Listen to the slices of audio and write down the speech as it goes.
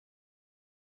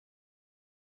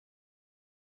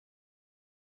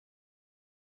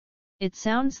It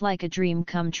sounds like a dream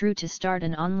come true to start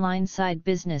an online side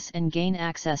business and gain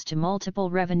access to multiple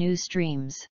revenue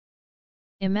streams.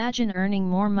 Imagine earning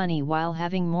more money while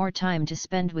having more time to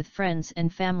spend with friends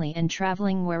and family and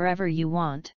traveling wherever you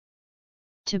want.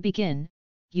 To begin,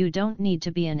 you don't need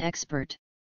to be an expert.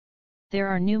 There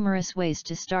are numerous ways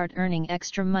to start earning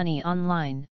extra money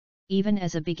online, even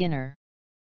as a beginner.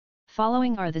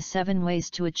 Following are the 7 ways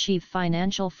to achieve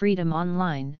financial freedom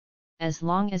online, as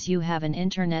long as you have an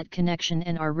internet connection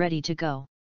and are ready to go.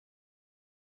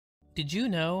 Did you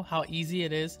know how easy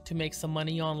it is to make some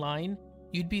money online?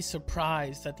 You'd be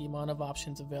surprised at the amount of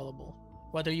options available.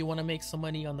 Whether you want to make some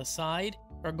money on the side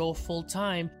or go full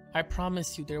time, I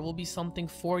promise you there will be something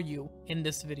for you in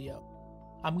this video.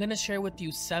 I'm going to share with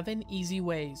you 7 easy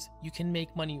ways you can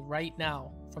make money right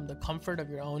now from the comfort of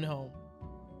your own home.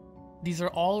 These are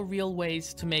all real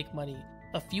ways to make money.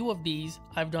 A few of these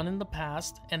I've done in the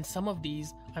past, and some of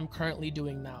these I'm currently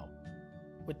doing now.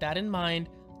 With that in mind,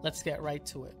 let's get right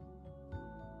to it.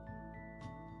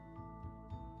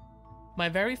 My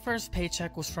very first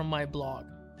paycheck was from my blog.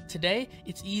 Today,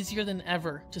 it's easier than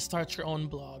ever to start your own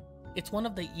blog. It's one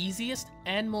of the easiest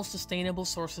and most sustainable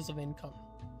sources of income.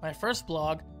 My first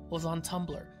blog was on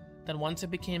Tumblr. Then once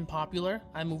it became popular,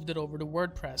 I moved it over to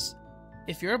WordPress.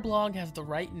 If your blog has the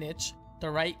right niche, the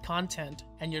right content,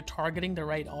 and you're targeting the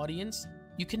right audience,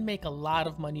 you can make a lot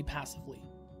of money passively.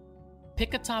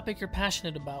 Pick a topic you're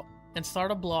passionate about and start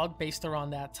a blog based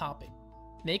around that topic.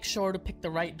 Make sure to pick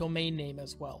the right domain name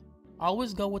as well.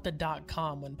 Always go with the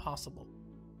 .com when possible.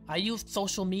 I used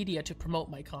social media to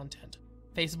promote my content.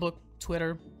 Facebook,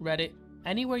 Twitter, Reddit,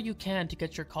 anywhere you can to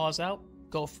get your cause out,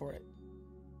 go for it.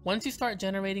 Once you start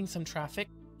generating some traffic,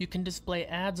 you can display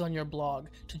ads on your blog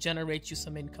to generate you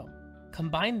some income.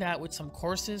 Combine that with some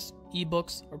courses,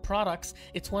 ebooks, or products,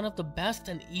 it's one of the best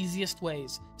and easiest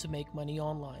ways to make money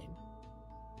online.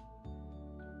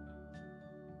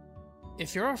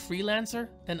 If you're a freelancer,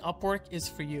 then Upwork is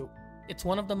for you. It's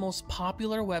one of the most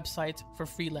popular websites for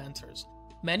freelancers.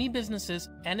 Many businesses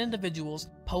and individuals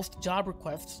post job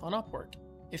requests on Upwork.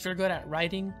 If you're good at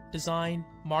writing, design,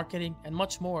 marketing, and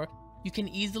much more, you can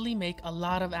easily make a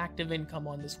lot of active income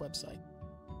on this website.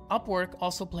 Upwork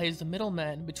also plays the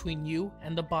middleman between you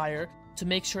and the buyer to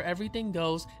make sure everything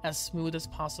goes as smooth as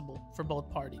possible for both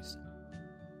parties.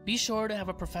 Be sure to have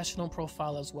a professional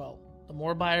profile as well. The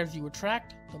more buyers you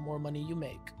attract, the more money you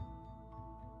make.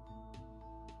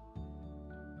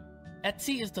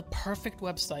 Etsy is the perfect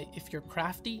website if you're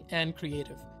crafty and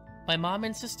creative. My mom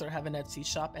and sister have an Etsy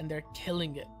shop and they're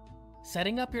killing it.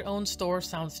 Setting up your own store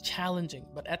sounds challenging,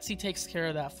 but Etsy takes care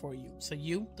of that for you, so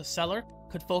you, the seller,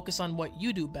 could focus on what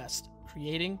you do best,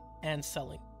 creating and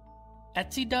selling.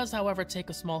 Etsy does, however,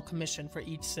 take a small commission for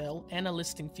each sale and a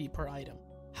listing fee per item.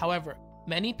 However,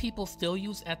 many people still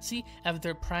use Etsy as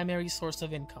their primary source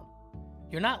of income.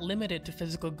 You're not limited to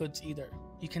physical goods either.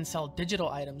 You can sell digital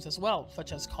items as well,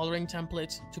 such as coloring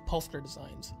templates to poster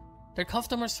designs. Their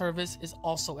customer service is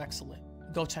also excellent.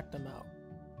 Go check them out.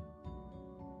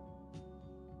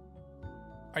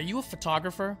 Are you a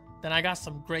photographer? Then I got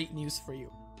some great news for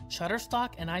you.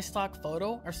 Shutterstock and iStock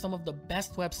Photo are some of the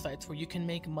best websites where you can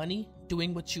make money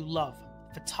doing what you love,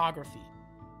 photography.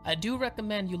 I do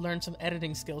recommend you learn some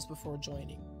editing skills before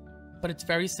joining. But it's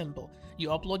very simple. You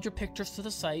upload your pictures to the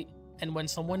site, and when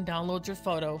someone downloads your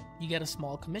photo, you get a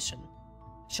small commission.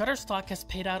 Shutterstock has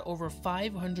paid out over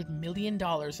 $500 million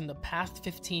in the past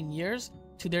 15 years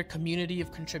to their community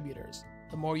of contributors.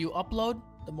 The more you upload,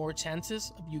 the more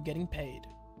chances of you getting paid.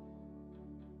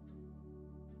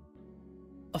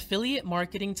 Affiliate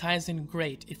marketing ties in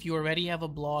great if you already have a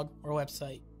blog or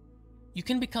website. You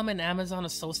can become an Amazon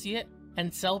associate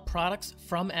and sell products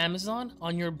from Amazon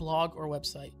on your blog or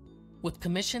website. With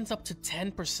commissions up to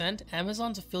 10%,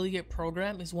 Amazon's affiliate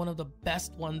program is one of the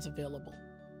best ones available.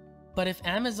 But if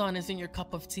Amazon isn't your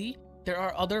cup of tea, there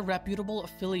are other reputable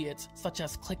affiliates such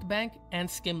as ClickBank and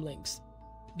Skimlinks.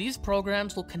 These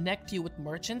programs will connect you with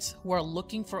merchants who are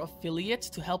looking for affiliates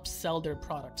to help sell their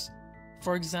products.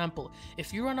 For example,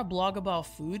 if you run a blog about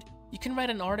food, you can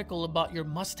write an article about your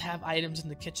must-have items in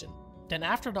the kitchen. Then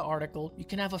after the article, you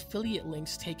can have affiliate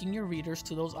links taking your readers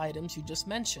to those items you just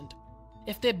mentioned.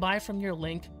 If they buy from your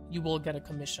link, you will get a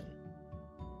commission.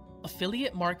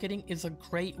 Affiliate marketing is a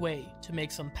great way to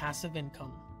make some passive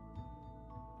income.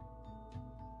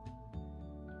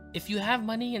 If you have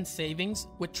money in savings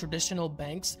with traditional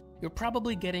banks, you're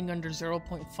probably getting under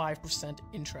 0.5%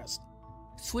 interest.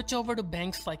 Switch over to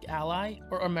banks like Ally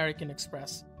or American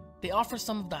Express. They offer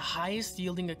some of the highest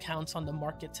yielding accounts on the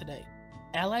market today.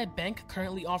 Ally Bank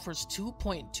currently offers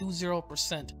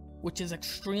 2.20%, which is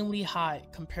extremely high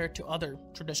compared to other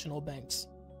traditional banks.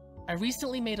 I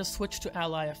recently made a switch to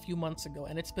Ally a few months ago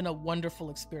and it's been a wonderful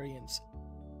experience.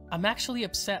 I'm actually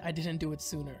upset I didn't do it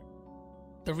sooner.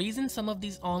 The reason some of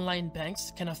these online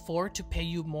banks can afford to pay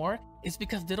you more is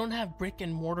because they don't have brick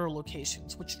and mortar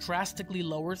locations, which drastically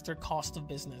lowers their cost of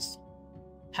business.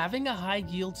 Having a high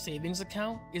yield savings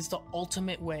account is the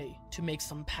ultimate way to make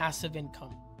some passive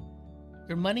income.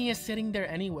 Your money is sitting there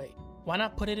anyway. Why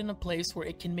not put it in a place where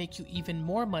it can make you even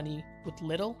more money with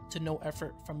little to no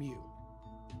effort from you?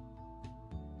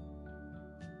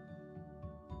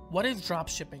 What is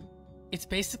dropshipping? It's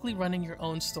basically running your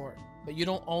own store, but you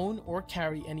don't own or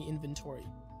carry any inventory.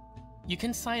 You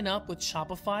can sign up with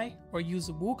Shopify or use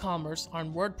WooCommerce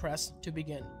on WordPress to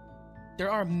begin.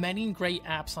 There are many great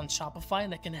apps on Shopify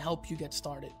that can help you get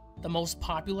started. The most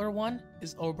popular one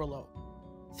is Oberlo.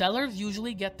 Sellers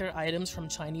usually get their items from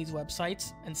Chinese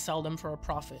websites and sell them for a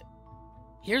profit.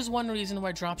 Here's one reason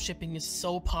why dropshipping is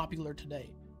so popular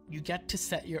today. You get to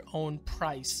set your own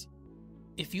price.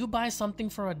 If you buy something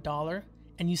for $1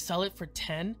 and you sell it for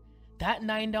 $10, that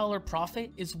 $9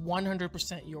 profit is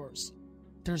 100% yours.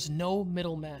 There's no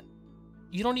middleman.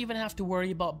 You don't even have to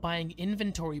worry about buying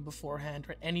inventory beforehand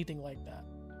or anything like that.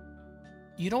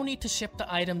 You don't need to ship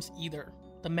the items either.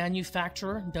 The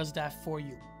manufacturer does that for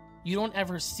you. You don't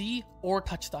ever see or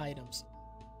touch the items.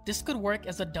 This could work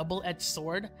as a double-edged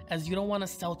sword, as you don't want to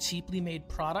sell cheaply made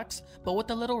products, but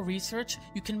with a little research,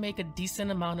 you can make a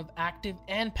decent amount of active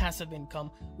and passive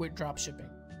income with dropshipping.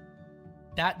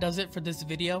 That does it for this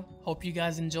video. Hope you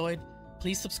guys enjoyed.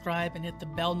 Please subscribe and hit the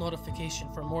bell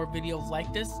notification for more videos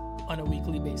like this on a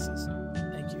weekly basis.